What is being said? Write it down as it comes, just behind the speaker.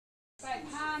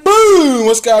Boom!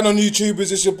 What's going on,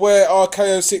 YouTubers? It's your boy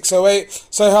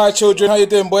RKO608. Say hi, children. How you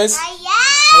doing, boys? Hiya.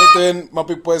 How you doing? My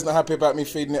big boy's not happy about me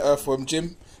feeding the earthworm,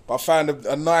 Jim. But I found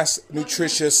a nice,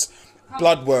 nutritious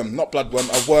bloodworm. Not bloodworm,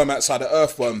 a worm outside of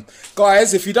earthworm.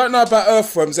 Guys, if you don't know about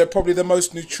earthworms, they're probably the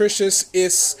most nutritious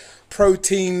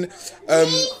protein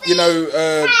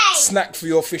snack for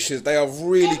your fishes. They are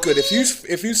really good.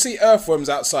 If you see earthworms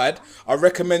outside, I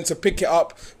recommend to pick it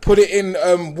up, put it in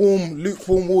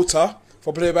lukewarm water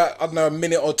for probably about, I don't know, a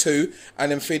minute or two,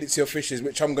 and then feed it to your fishes,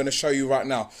 which I'm going to show you right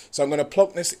now. So I'm going to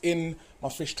plonk this in my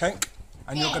fish tank,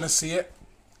 and you're going to see it,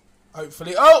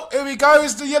 hopefully. Oh, here we go.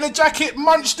 It's the yellow jacket,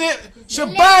 munched it.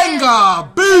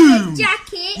 Shabanga! Boom!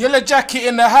 Yellow jacket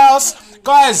in the house.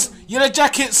 Guys, yellow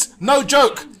jackets, no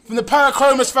joke. From the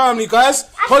Parachromus family, guys.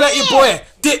 Holla at your boy.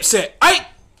 Dips it.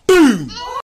 Boom!